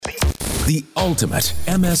The ultimate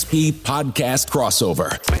MSP podcast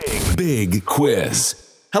crossover. Big quiz.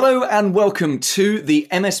 Hello and welcome to the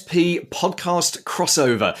MSP podcast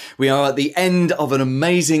crossover. We are at the end of an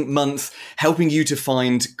amazing month, helping you to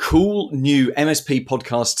find cool new MSP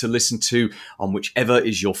podcasts to listen to on whichever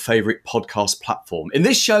is your favorite podcast platform. In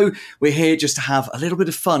this show, we're here just to have a little bit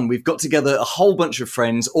of fun. We've got together a whole bunch of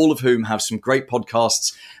friends, all of whom have some great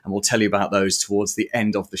podcasts, and we'll tell you about those towards the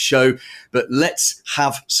end of the show. But let's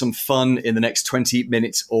have some fun in the next 20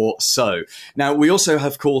 minutes or so. Now, we also,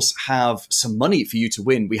 of course, have some money for you to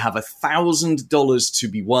win. We have $1,000 to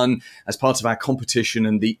be won as part of our competition,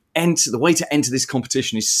 and the way to enter this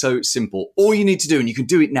competition is so simple. All you need to do, and you can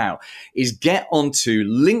do it now, is get onto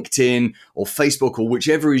LinkedIn or Facebook or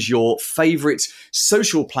whichever is your favorite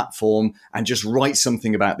social platform and just write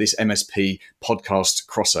something about this MSP podcast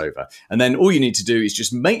crossover. And then all you need to do is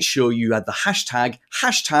just make sure you add the hashtag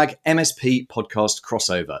MSP podcast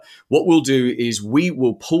crossover. What we'll do is we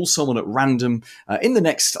will pull someone at random in the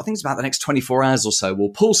next, I think it's about the next 24 hours or so, we'll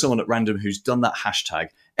pull someone at random who's done that hashtag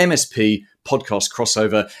MSP podcast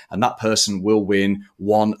crossover, and that person will win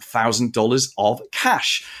 $1,000 of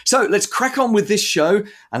cash. So let's crack on with this show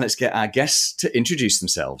and let's get our guests to introduce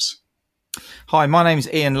themselves. Hi, my name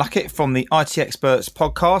is Ian Luckett from the IT Experts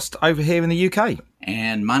podcast over here in the UK.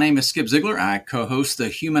 And my name is Skip Ziegler. I co-host the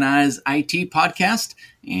Humanize IT podcast,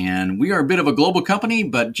 and we are a bit of a global company,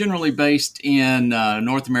 but generally based in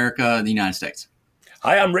North America and the United States.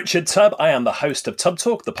 Hi, I'm Richard Tubb. I am the host of Tubb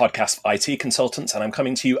Talk, the podcast for IT consultants, and I'm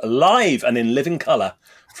coming to you live and in living colour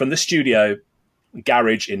from the studio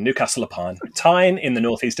garage in Newcastle upon Tyne in the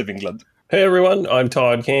northeast of England. Hey everyone, I'm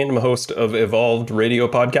Todd Kane. I'm a host of Evolved Radio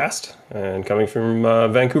Podcast and coming from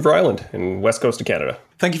Vancouver Island in west coast of Canada.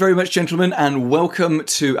 Thank you very much, gentlemen, and welcome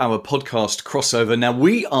to our podcast crossover. Now,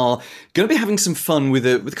 we are going to be having some fun with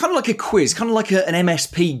kind of like a quiz, kind of like an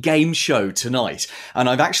MSP game show tonight. And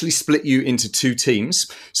I've actually split you into two teams.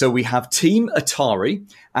 So we have Team Atari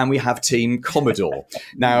and we have Team Commodore.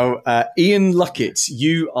 Now, Ian Luckett,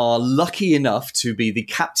 you are lucky enough to be the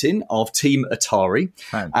captain of Team Atari.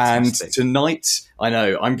 Fantastic. And tonight, I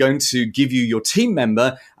know, I'm going to give you your team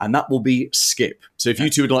member, and that will be Skip. So if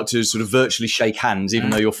you two would like to sort of virtually shake hands,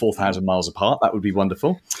 even though you're 4,000 miles apart, that would be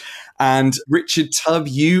wonderful. And Richard Tubb,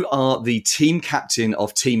 you are the team captain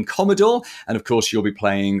of Team Commodore. And of course, you'll be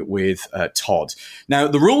playing with Todd. Now,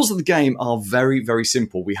 the rules of the game are very, very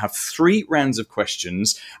simple. We have 3 rounds of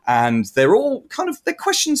questions, and they're all they're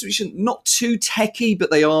questions which are not too techy,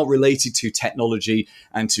 but they are related to technology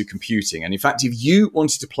and to computing. And in fact, if you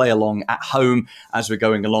wanted to play along at home as we're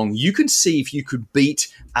going along, you can see if you could beat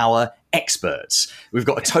our experts. We've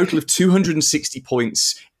got a total of 260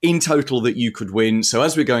 points in total that you could win. So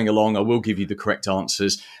as we're going along, I will give you the correct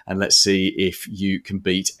answers and let's see if you can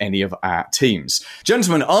beat any of our teams.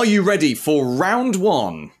 Gentlemen, are you ready for round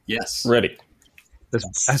 1? Yes. Ready.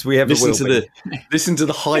 As we ever will be. Listen to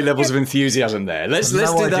the high levels of enthusiasm there. Let's do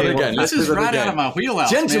that again. This is right out of my wheelhouse,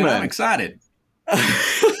 gentlemen. Man. I'm excited.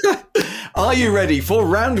 Are you ready for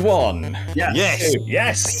round 1? Yes.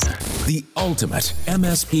 The ultimate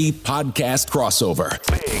MSP podcast crossover.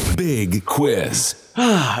 Big quiz.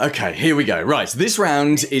 Okay, here we go. Right, this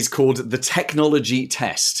round is called the technology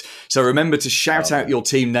test. So remember to shout out your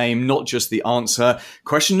team name, not just the answer.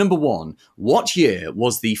 Question number 1. What year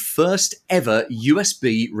was the first ever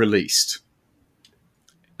USB released?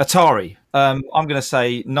 Atari. I'm going to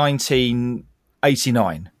say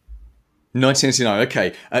 1989. 1989,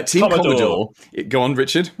 okay. Team Commodore. Go on,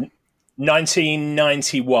 Richard.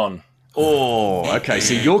 1991. Oh, okay.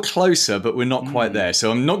 So you're closer, but we're not quite there.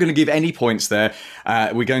 So I'm not going to give any points there.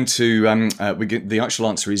 We're going to. The actual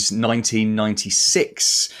answer is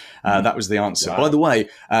 1996. That was the answer. Wow. By the way,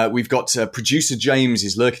 we've got producer James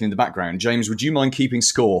is lurking in the background. James, would you mind keeping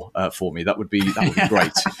score for me? That would be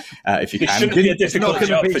great if you can. It shouldn't be a difficult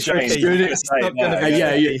job for James.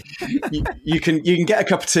 You can get a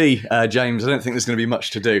cup of tea, James. I don't think there's going to be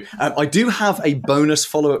much to do. I do have a bonus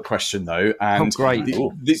follow-up question though, and great.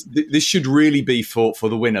 This should really be for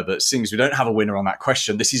the winner. But seeing as we don't have a winner on that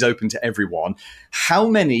question, this is open to everyone. How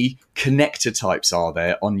many connector types are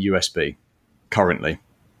there on USB currently?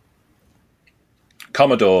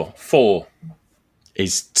 Commodore 4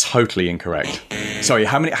 is totally incorrect. Sorry,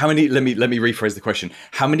 how many? Let me rephrase the question.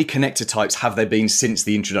 How many connector types have there been since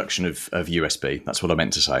the introduction of USB? That's what I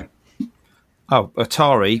meant to say. Oh,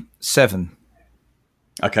 Atari 7.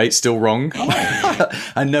 Okay, it's still wrong.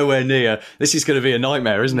 And nowhere near. This is going to be a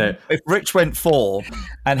nightmare, isn't it? If Rich went 4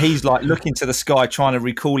 and he's like looking to the sky trying to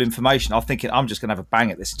recall information, I'm thinking I'm just going to have a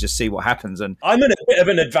bang at this and just see what happens. And I'm in a bit of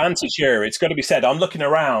an advantage here. It's got to be said. I'm looking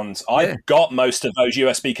around. I've got most of those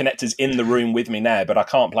USB connectors in the room with me now, but I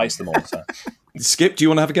can't place them all. So. Skip, do you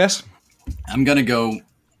want to have a guess? I'm going to go,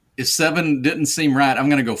 if 7 didn't seem right, I'm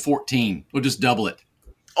going to go 14. We'll just double it.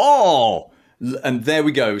 Oh! And there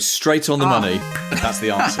we go, straight on the money. That's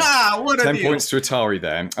the answer. What a 10 deal. points to Atari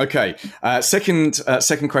there. Okay,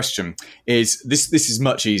 second question is, this is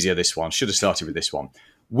much easier, this one. Should have started with this one.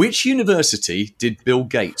 Which university did Bill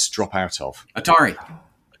Gates drop out of? Atari.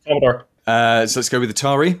 Commodore. So let's go with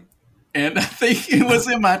Atari. And I think it was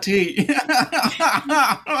MIT.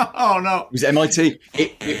 Oh, no. It was MIT.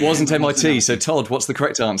 It wasn't MIT. So Todd, what's the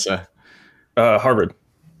correct answer? Harvard.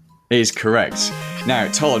 Is correct. Now,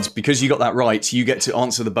 Todd, because you got that right, you get to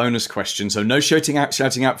answer the bonus question. So no shouting out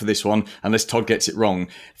for this one, unless Todd gets it wrong.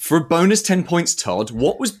 For a bonus 10 points, Todd,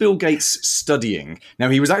 what was Bill Gates studying? Now,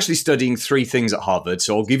 he was actually studying 3 things at Harvard,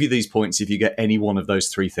 so I'll give you these points if you get any one of those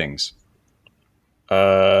 3 things.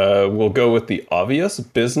 We'll go with the obvious,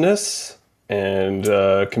 business and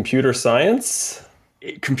computer science.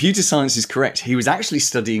 Computer science is correct. He was actually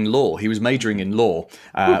studying law. He was majoring in law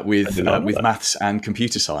with maths and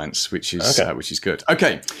computer science, which is good.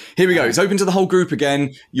 Okay, here we go. It's open to the whole group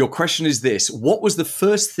again. Your question is this: what was the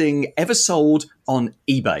first thing ever sold on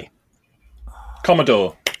eBay?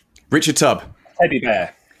 Commodore. Richard Tubb. Teddy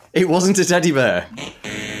bear. It wasn't a teddy bear.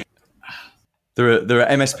 There are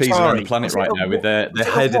MSPs around the planet right now with their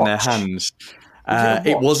head in their hands.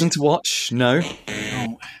 It wasn't a watch. No.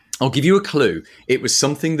 I'll give you a clue. It was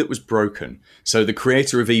something that was broken. So the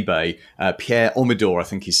creator of eBay, Pierre Omidyar, I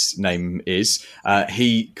think his name is,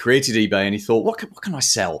 he created eBay and he thought, what can I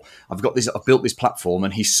sell? I've built this platform,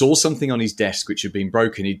 and he saw something on his desk which had been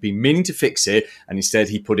broken. He'd been meaning to fix it, and instead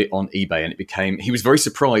he put it on eBay, and he was very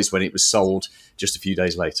surprised when it was sold just a few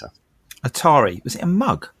days later. Atari, was it a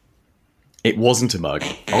mug? It wasn't a mug.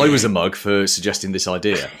 I was a mug for suggesting this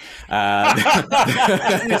idea. I'm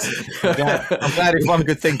glad if one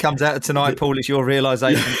good thing comes out of tonight, Paul, it's your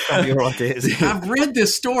realisation of your ideas. I've read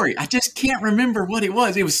this story. I just can't remember what it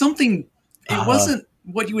was. It was something, it wasn't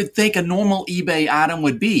what you would think a normal eBay item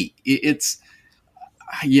would be. It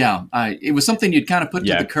was something you'd kind of put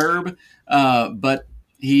to the curb, but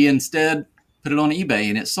he instead put it on eBay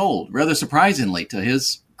and it sold, rather surprisingly, to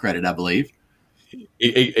his credit, I believe.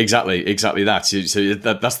 Exactly that. So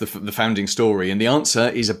that's the founding story, and the answer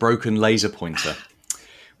is a broken laser pointer,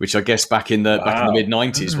 which I guess back in the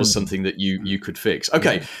mid-90s was something that you could fix.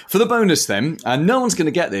 Okay, for the bonus then, and no one's going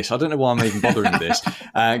to get this. I don't know why I'm even bothering with this,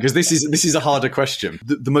 because this is a harder question.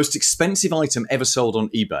 The most expensive item ever sold on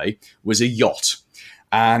eBay was a yacht.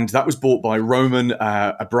 And that was bought by Roman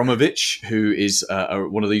Abramovich, who is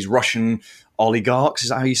one of these Russian oligarchs, is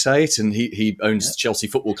that how you say it? And he owns Chelsea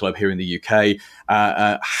Football Club here in the UK.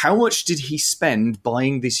 How much did he spend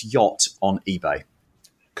buying this yacht on eBay?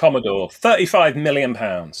 Commodore, £35 million.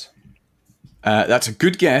 That's a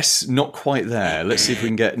good guess, not quite there. Let's see if we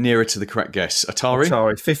can get nearer to the correct guess.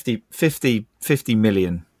 Atari? 50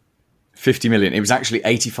 million. 50 million. It was actually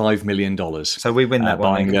 $85 million. So we win that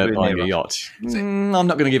one. Buying a yacht. I'm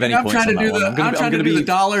not going to give any points on that one. I'm trying to do the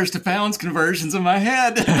dollars to pounds conversions in my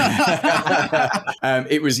head.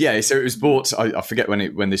 It was So it was bought. I forget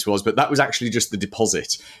when this was, but that was actually just the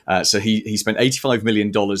deposit. So he spent $85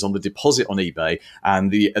 million on the deposit on eBay,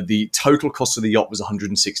 and the total cost of the yacht was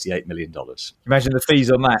 $168 million. Imagine the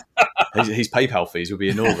fees on that. His PayPal fees would be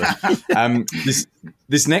enormous.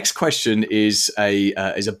 This next question is a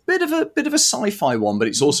bit of a sci-fi one, but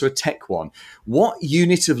it's also a tech one. What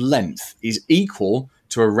unit of length is equal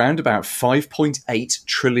to around about 5.8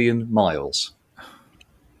 trillion miles?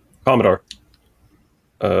 Commodore.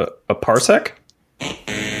 A parsec?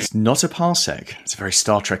 It's not a parsec. It's a very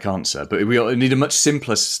Star Trek answer, but we need a much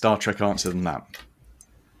simpler Star Trek answer than that.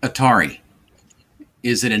 Atari.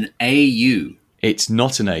 Is it an AU? It's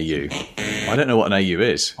not an AU. I don't know what an AU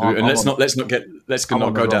is. And let's not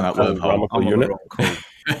go down that wormhole.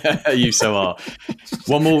 You so are.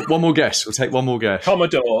 One more guess. We'll take one more guess.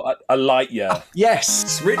 Commodore, a light year.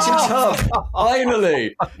 Yes, Richard Tubb.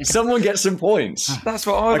 Finally, someone gets some points. That's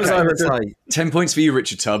what I was going to say. 10 points for you,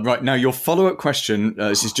 Richard Tubb. Right now, your follow-up question.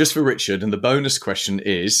 This is just for Richard, and the bonus question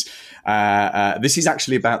is: this is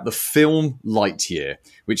actually about the film Lightyear,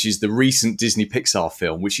 which is the recent Disney Pixar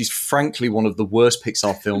film, which is frankly one of the worst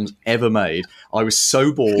Pixar films ever made. I was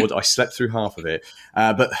so bored, I slept through half of it.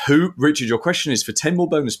 But Richard, your question is for 10 more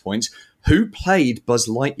bonus points. Who played Buzz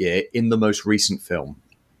Lightyear in the most recent film?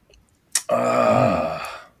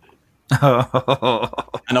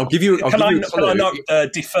 And I'll give you. Can I not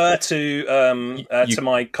defer to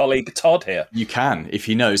my colleague Todd here? You can, if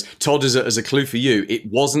he knows. Todd, as a clue for you, it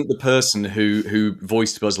wasn't the person who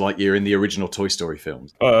voiced Buzz Lightyear in the original Toy Story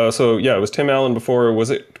films. It was Tim Allen before. Was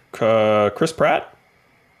it Chris Pratt?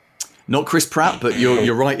 Not Chris Pratt, but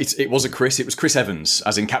you're right. It was Chris Evans,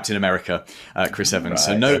 as in Captain America, Chris Evans. Right.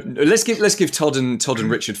 So no, let's give Todd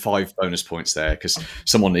and Richard 5 bonus points there, because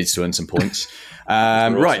someone needs to earn some points.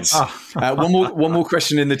 Right, one more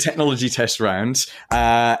question in the technology test round.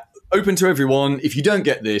 Open to everyone. If you don't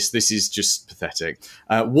get this is just pathetic.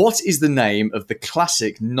 What is the name of the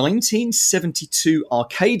classic 1972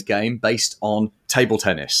 arcade game based on table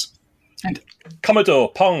tennis? And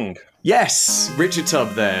Commodore Pong. Yes, Richard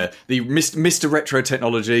Tubb there, the Mr. Retro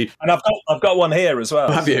Technology. And I've got one here as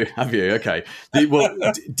well. Have you? Okay.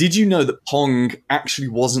 Did you know that Pong actually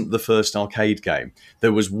wasn't the first arcade game?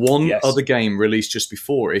 There was one other game released just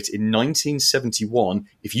before it in 1971.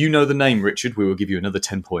 If you know the name, Richard, we will give you another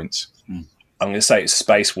 10 points. I'm going to say it's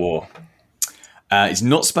Space War. It's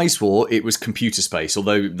not Space War, it was Computer Space,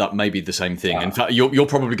 although that may be the same thing. Wow. In fact, you'll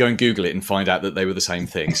probably go and Google it and find out that they were the same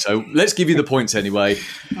thing. So let's give you the points anyway.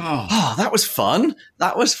 That was fun.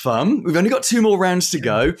 We've only got 2 more rounds to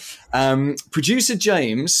go. Producer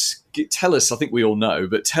James, tell us, I think we all know,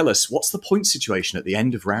 but tell us, what's the point situation at the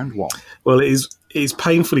end of round 1? Well, it is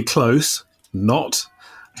painfully close, not.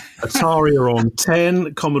 Atari are on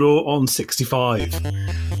 10, Commodore on 65.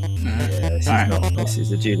 This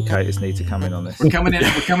is adjudicators need to come in on this. We're coming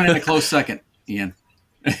in a close second, Ian.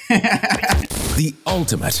 The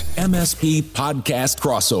ultimate MSP podcast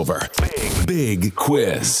crossover. Big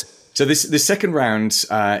quiz. So this second round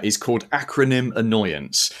is called Acronym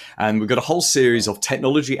Annoyance. And we've got a whole series of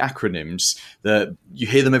technology acronyms that you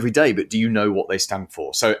hear them every day, but do you know what they stand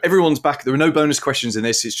for? So everyone's back. There are no bonus questions in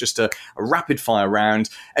this. It's just a rapid fire round.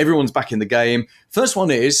 Everyone's back in the game. First one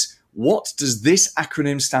is, what does this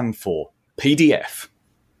acronym stand for? PDF.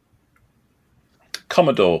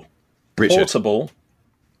 Commodore. Richard. Portable.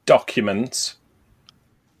 Document.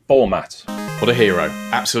 Format. What a hero.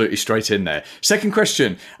 Absolutely straight in there. Second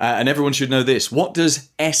question, and everyone should know this. What does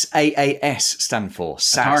SaaS stand for?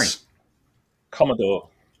 SaaS. Atari. Commodore.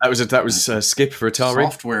 That was Skip for Atari.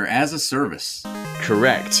 Software as a service.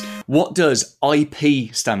 Correct. What does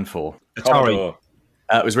IP stand for? Commodore.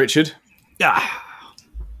 That was Richard. Yeah.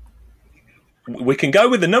 We can go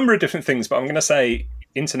with a number of different things, but I'm going to say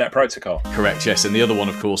Internet Protocol. Correct, yes. And the other one,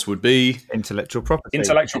 of course, would be... Intellectual property.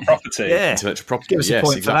 Intellectual property. Yeah. Intellectual property. Give us a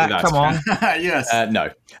point exactly for that. Come on. Yes.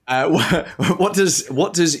 No. What does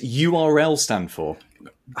URL stand for?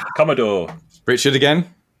 Commodore. Richard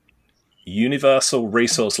again? Universal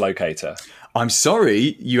Resource Locator. I'm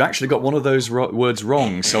sorry, you actually got one of those words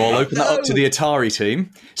wrong, so I'll open that up to the Atari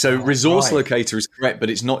team. So resource locator is correct, but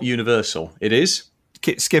it's not universal. It is?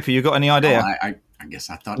 Skipper, you got any idea? I guess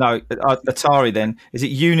I thought... No, Atari then. Is it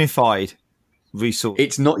unified resource?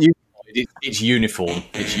 It's not unified, it's uniform.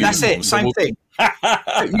 It's uniform. That's it, same thing.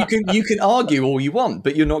 You can argue all you want,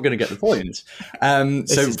 but you're not going to get the point.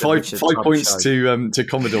 So 5 points to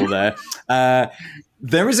Commodore there.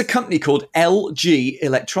 There is a company called LG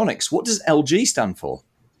Electronics. What does LG stand for?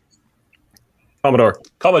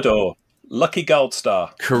 Commodore. Lucky Gold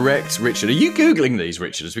Star. Correct, Richard. Are you Googling these,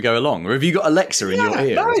 Richard, as we go along? Or have you got Alexa in your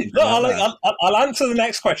ear? No, I'll answer the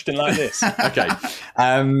next question like this. Okay.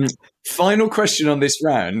 Final question on this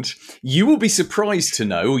round. You will be surprised to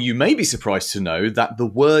know, or you may be surprised to know, that the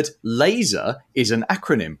word laser is an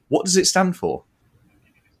acronym. What does it stand for?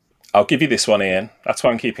 I'll give you this one, Ian. That's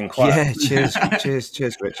why I'm keeping quiet. Yeah,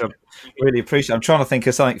 cheers, Rich. I really appreciate it. I'm trying to think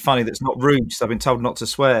of something funny that's not rude, because I've been told not to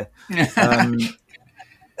swear.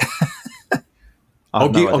 I'll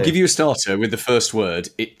give you a starter with the first word.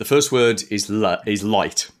 The first word is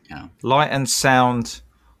light. Yeah. Light and sound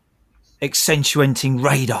accentuating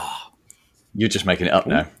radar. You're just making it up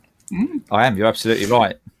now. I am. You're absolutely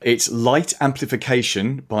right. It's light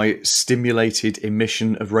amplification by stimulated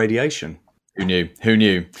emission of radiation. Who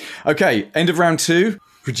knew? Okay, end of round 2.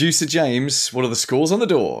 Producer James, what are the scores on the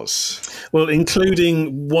doors? Well,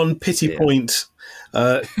 including one pity point,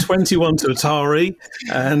 21 to Atari,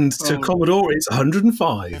 and to Commodore, it's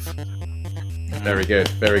 105. Very good.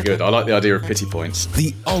 I like the idea of pity points.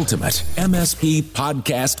 The ultimate MSP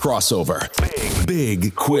podcast crossover.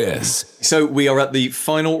 Big quiz. So we are at the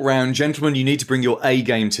final round. Gentlemen, you need to bring your A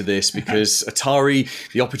game to this, because Atari,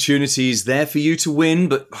 the opportunity is there for you to win,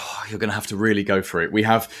 but you're going to have to really go for it. We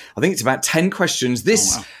have, I think it's about 10 questions.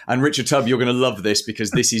 And Richard Tubb, you're going to love this,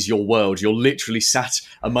 because this is your world. You're literally sat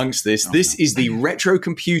amongst this. This is the retro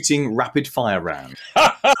computing rapid fire round.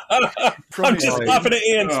 I'm just laughing at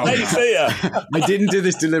Ian's face here. I didn't do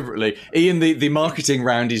this deliberately. Ian, the marketing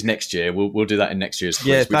round is next year. We'll do that in next year's quiz.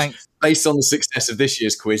 Yeah, which, thanks. based on the success of this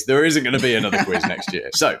year's quiz, there isn't going to be another quiz next year.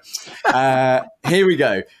 So here we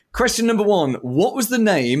go. Question number 1. What was the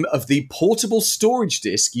name of the portable storage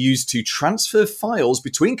disk used to transfer files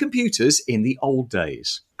between computers in the old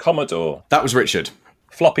days? Commodore. That was Richard.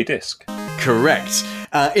 Floppy disk. Correct.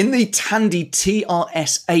 In the Tandy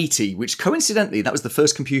TRS-80, which coincidentally, that was the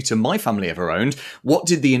first computer my family ever owned, what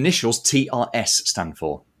did the initials TRS stand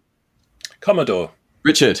for? Commodore.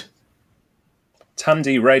 Richard.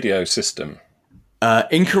 Tandy radio system.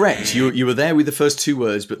 Incorrect. You were there with the first 2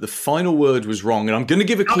 words, but the final word was wrong. And I'm going to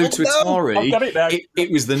give a clue to Atari. I've got it now.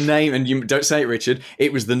 It was the name, and you don't say it, Richard.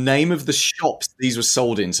 It was the name of the shops these were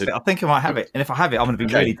sold in. So I think I might have it, and if I have it, I'm going to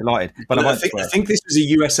be really delighted. But I won't. I think this was a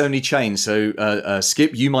US only chain. So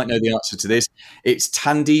Skip, you might know the answer to this. It's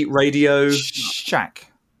Tandy Radio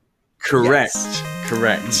Shack. Correct. Yes.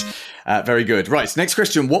 Correct. Very good. Right. Next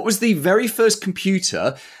question. What was the very first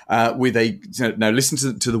computer with a... Now,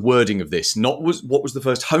 listen to the wording of this. Not what was the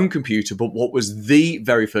first home computer, but what was the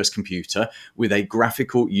very first computer with a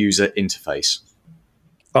graphical user interface?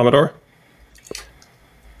 Commodore.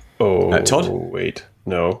 Oh, Todd? wait.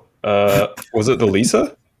 No. Was it the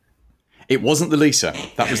Lisa? It wasn't the Lisa.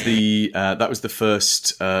 That was the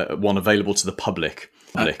first one available to the public.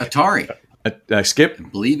 Atari. Skip? I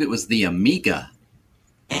believe it was the Amiga.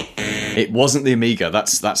 It wasn't the Amiga.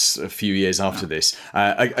 That's a few years after this.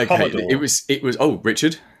 Okay, Commodore. it was. Oh,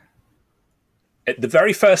 Richard. The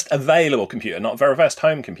very first available computer, not very first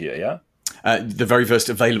home computer, yeah? The very first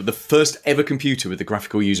available, the first ever computer with a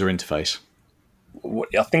graphical user interface.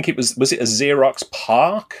 I think it was it a Xerox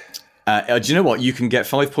PARC? Do you know what? You can get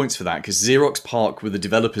 5 points for that because Xerox PARC were the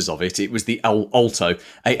developers of it. It was the Alto,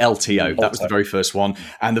 ALTO. That was the very first one.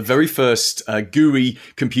 And the very first GUI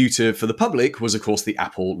computer for the public was, of course, the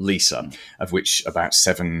Apple Lisa, of which about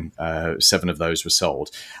seven of those were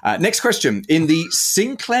sold. Next question. In the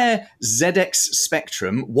Sinclair ZX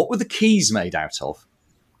Spectrum, what were the keys made out of?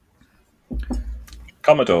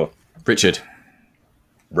 Commodore. Richard.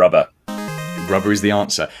 Rubber. Rubber is the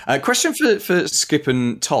answer. Question for Skip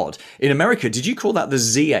and Todd. In America, did you call that the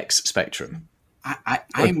ZX Spectrum?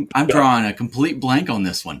 I'm drawing a complete blank on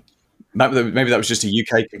this one. Maybe that was just a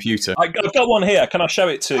UK computer. I've got one here. Can I show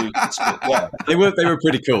it to? Yeah. They were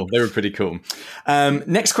pretty cool. They were pretty cool.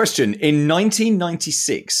 Next question. In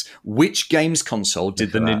 1996, which games console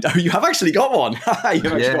did the Nintendo? Oh, you have actually got one.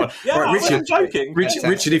 Got one. Yeah, right, Richard, I'm joking.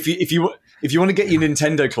 Richard, if you want to get your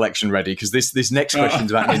Nintendo collection ready, because this next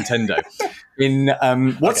question's about Nintendo.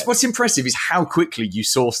 What's impressive is how quickly you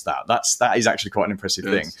sourced that. That is actually quite an impressive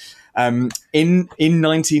thing. In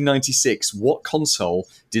 1996, what console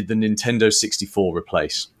did the Nintendo 64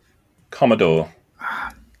 replace? Commodore.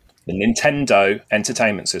 The Nintendo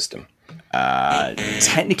Entertainment System.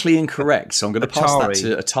 Technically incorrect, so I'm going to pass that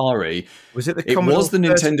to Atari. Was it the It Commodore was the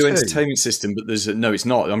Nintendo 32? Entertainment System, but no, it's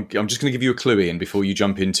not. I'm just going to give you a clue, Ian, before you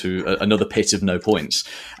jump into another pit of no points.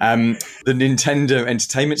 The Nintendo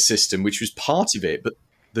Entertainment System, which was part of it, but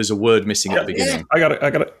there's a word missing at the beginning. I got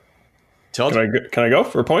it. Todd, Can I go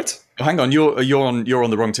for points? oh, hang on, you're on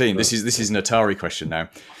the wrong team. This is an Atari question now.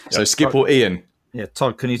 So Skip or Ian? Yeah,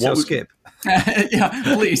 Todd, can you tell Skip? Yeah,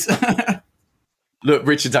 please. Look,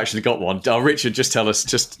 Richard's actually got one. Oh, Richard, just tell us.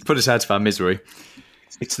 Just put us out of our misery.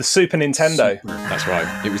 It's the Super Nintendo. That's right.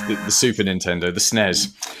 It was the Super Nintendo, the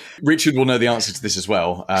SNES. Richard will know the answer to this as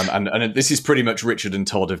well. And this is pretty much Richard and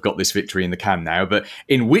Todd have got this victory in the can now. But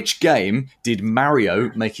in which game did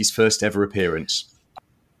Mario make his first ever appearance?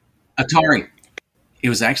 Atari. It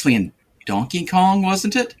was actually in Donkey Kong,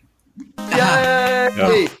 wasn't it?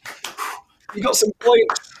 Yay! You got some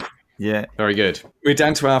points. Yeah. Very good. We're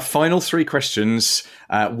down to our final 3 questions.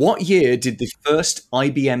 What year did the first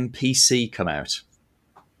IBM PC come out?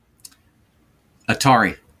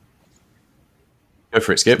 Atari. Go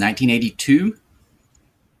for it, Skip. 1982.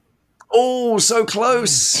 Oh, so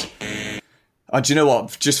close. Do you know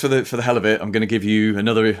what? Just for the hell of it, I'm going to give you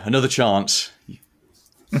another chance.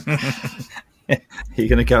 You're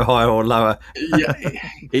going to go higher or lower? Yeah.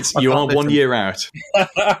 You are 1 year out.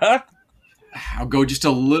 I'll go just a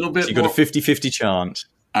little bit. So you got a 50-50 chance.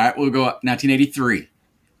 All right, we'll go up 1983.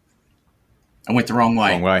 I went the wrong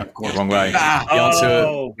way. Wrong way. The answer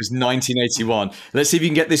was 1981. Let's see if you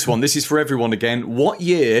can get this one. This is for everyone again. What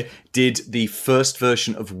year did the first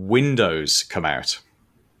version of Windows come out?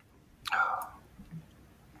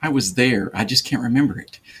 I was there. I just can't remember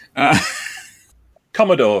it.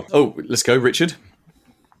 Commodore. Oh, let's go, Richard.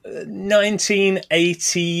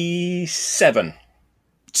 1987.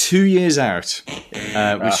 2 years out,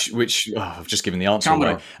 which I've just given the answer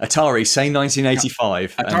Commodore. away. Atari, say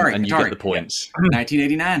 1985, Atari, and you Atari. get the points.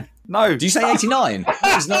 1989. No. Do you say 89?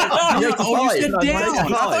 It's not, Oh, you 85. said down. I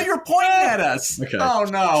thought you were pointing at us. Okay. Oh,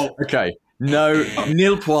 no. Okay. No,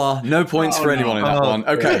 nil point. No points for anyone in that one.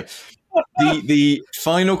 Okay. The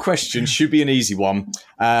final question should be an easy one.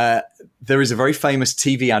 There is a very famous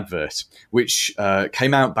TV advert which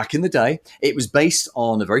came out back in the day. It was based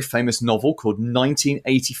on a very famous novel called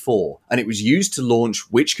 1984, and it was used to launch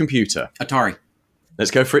which computer? Atari.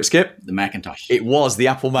 Let's go for it, Skip. The Macintosh. It was the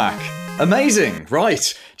Apple Mac. Amazing.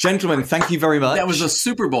 Right. Gentlemen, thank you very much. That was a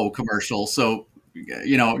Super Bowl commercial, so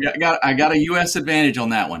I got a U.S. advantage on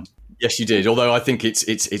that one. Yes, you did. Although I think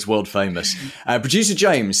it's world famous. Producer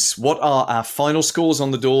James, what are our final scores on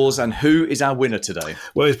the doors, and who is our winner today?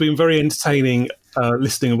 Well, it's been very entertaining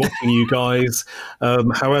listening and watching you guys.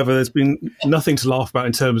 However, there's been nothing to laugh about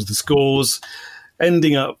in terms of the scores.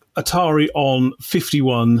 Ending up Atari on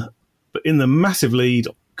 51, but in the massive lead,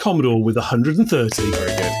 Commodore with 130. Very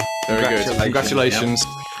good. Very good. Congratulations.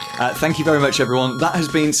 Thank you very much, everyone. That has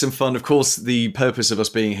been some fun. Of course, the purpose of us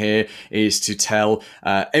being here is to tell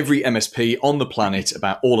every MSP on the planet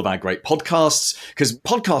about all of our great podcasts, because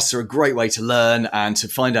podcasts are a great way to learn and to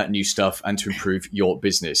find out new stuff and to improve your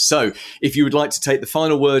business. So if you would like to take the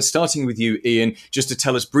final word, starting with you, Ian, just to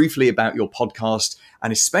tell us briefly about your podcast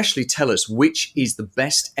and especially tell us which is the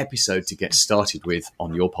best episode to get started with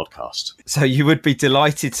on your podcast. So you would be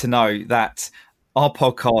delighted to know that our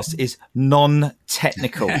podcast is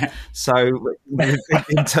non-technical. So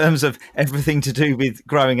in terms of everything to do with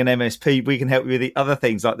growing an MSP, we can help you with the other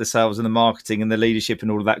things like the sales and the marketing and the leadership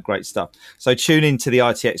and all of that great stuff. So tune into the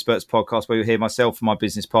IT Experts podcast, where you'll hear myself and my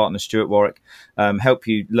business partner, Stuart Warwick, help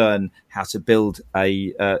you learn how to build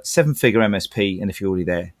a 7-figure MSP. And if you're already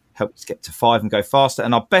there, help us get to 5 and go faster.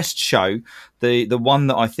 And our best show, the one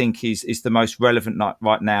that I think is the most relevant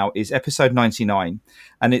right now, is episode 99.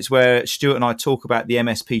 And it's where Stuart and I talk about the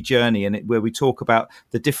MSP journey, and where we talk about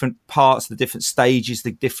the different parts, the different stages,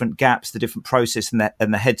 the different gaps, the different process and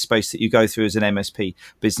the headspace that you go through as an MSP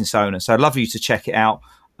business owner. So I'd love you to check it out.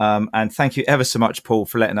 And thank you ever so much, Paul,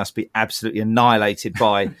 for letting us be absolutely annihilated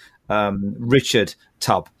by Richard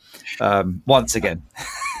Tubb once again.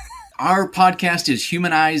 Our podcast is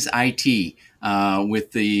Humanize IT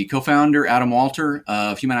with the co-founder, Adam Walter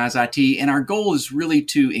of Humanize IT. And our goal is really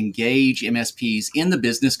to engage MSPs in the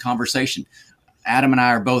business conversation. Adam and I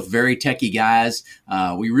are both very techie guys.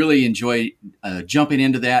 We really enjoy jumping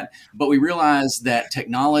into that, but we realize that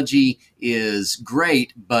technology is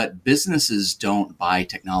great, but businesses don't buy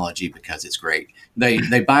technology because it's great.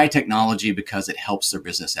 They buy technology because it helps their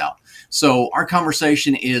business out. So our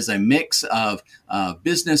conversation is a mix of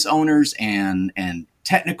business owners and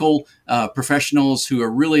technical professionals who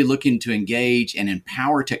are really looking to engage and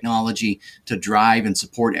empower technology to drive and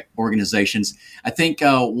support organizations. I think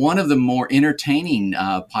one of the more entertaining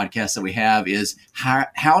podcasts that we have is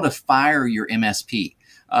how to fire your MSP.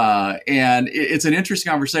 And it's an interesting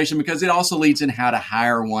conversation because it also leads in how to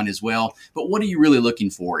hire one as well. But what are you really looking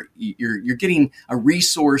for? You're getting a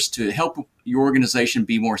resource to help your organization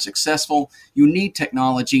be more successful. You need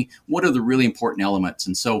technology. What are the really important elements?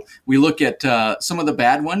 And so we look at some of the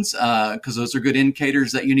bad ones because those are good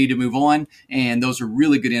indicators that you need to move on. And those are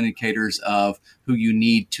really good indicators of who you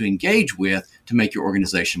need to engage with to make your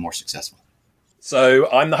organization more successful.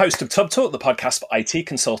 So I'm the host of Tub Talk, the podcast for IT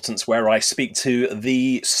consultants, where I speak to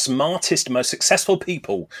the smartest, most successful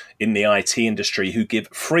people in the IT industry who give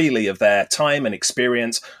freely of their time and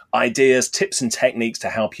experience, ideas, tips and techniques to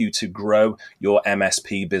help you to grow your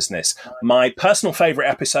MSP business. My personal favorite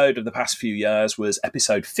episode of the past few years was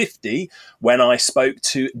episode 50, when I spoke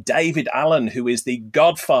to David Allen, who is the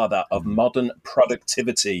godfather of modern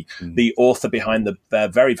productivity, the author behind the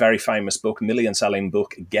very, very famous book, million-selling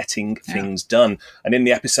book, Getting Things Done. And in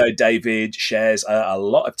the episode, David shares a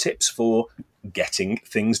lot of tips for getting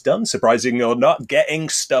things done, surprising or not, getting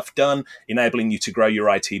stuff done, enabling you to grow your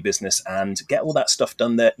IT business and get all that stuff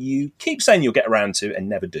done that you keep saying you'll get around to and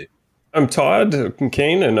never do. I'm Todd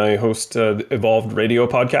Kane, and I host the Evolved Radio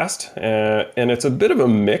podcast, and it's a bit of a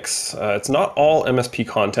mix. It's not all MSP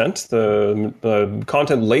content. The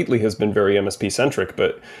content lately has been very MSP-centric,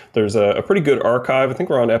 but there's a pretty good archive. I think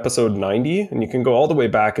we're on episode 90, and you can go all the way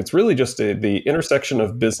back. It's really just the intersection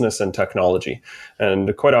of business and technology,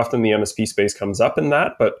 and quite often the MSP space comes up in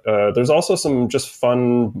that, but there's also some just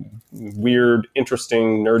fun, weird,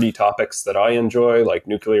 interesting, nerdy topics that I enjoy, like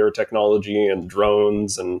nuclear technology and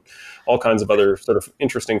drones and all kinds of other sort of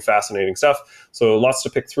interesting, fascinating stuff. So lots to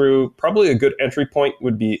pick through. Probably a good entry point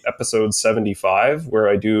would be episode 75, where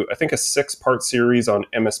I do, I think, a 6-part series on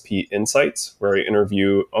MSP insights, where I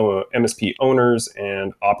interview MSP owners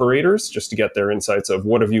and operators just to get their insights of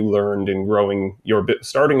what have you learned in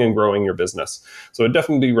starting and growing your business. So it'd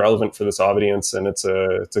definitely be relevant for this audience, and it's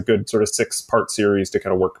a good sort of 6-part series to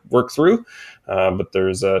kind of work through. But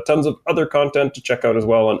there's tons of other content to check out as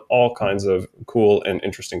well on all kinds of cool and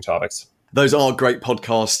interesting topics. Those are great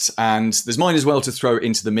podcasts, and there's mine as well to throw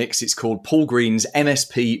into the mix. It's called Paul Green's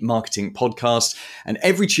MSP Marketing Podcast, and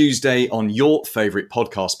every Tuesday on your favorite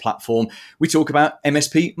podcast platform, we talk about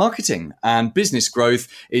MSP marketing, and business growth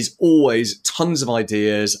is always tons of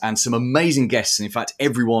ideas and some amazing guests. And in fact,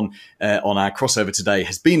 everyone on our crossover today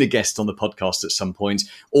has been a guest on the podcast at some point.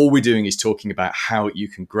 All we're doing is talking about how you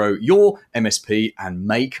can grow your MSP and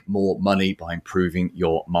make more money by improving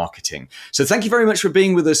your marketing. So thank you very much for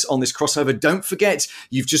being with us on this crossover. Don't forget,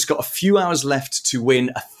 you've just got a few hours left to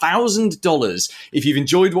win $1,000. If you've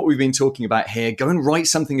enjoyed what we've been talking about here, go and write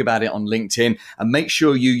something about it on LinkedIn and make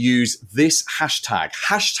sure you use this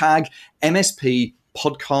hashtag MSP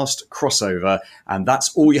Podcast Crossover. And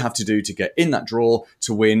that's all you have to do to get in that draw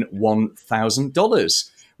to win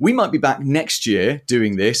 $1,000. We might be back next year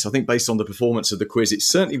doing this. I think based on the performance of the quiz, it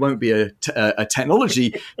certainly won't be a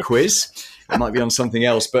technology quiz. It might be on something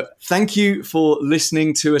else. But thank you for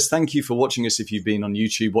listening to us. Thank you for watching us if you've been on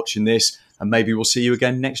YouTube watching this. And maybe we'll see you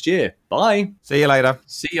again next year. Bye. See you later.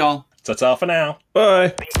 See y'all. Ta-ta for now.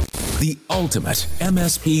 Bye. The ultimate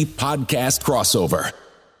MSP podcast crossover.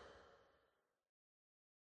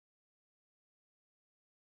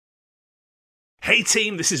 Hey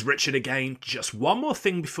team, this is Richard again. Just one more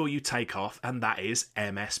thing before you take off, and that is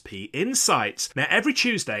MSP Insights. Now, every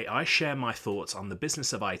Tuesday, I share my thoughts on the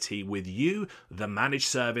business of IT with you, the managed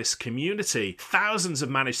service community. Thousands of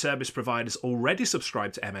managed service providers already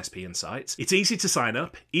subscribe to MSP Insights. It's easy to sign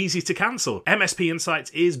up, easy to cancel. MSP Insights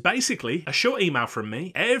is basically a short email from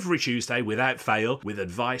me every Tuesday without fail with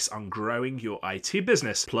advice on growing your IT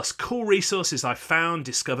business, plus cool resources I've found,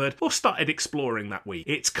 discovered, or started exploring that week.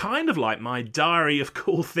 It's kind of like my diary of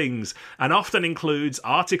cool things, and often includes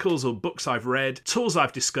articles or books I've read, tools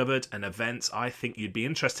I've discovered, and events I think you'd be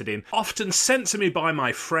interested in, often sent to me by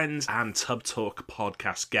my friends and Tub Talk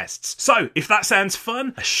podcast guests. So, if that sounds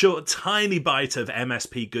fun, a short tiny bite of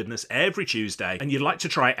MSP goodness every Tuesday, and you'd like to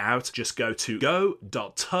try it out, just go to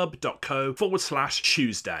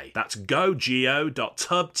go.tub.co/Tuesday. That's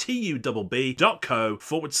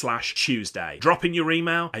go.tub.co/Tuesday. Drop in your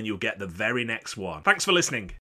email and you'll get the very next one. Thanks for listening.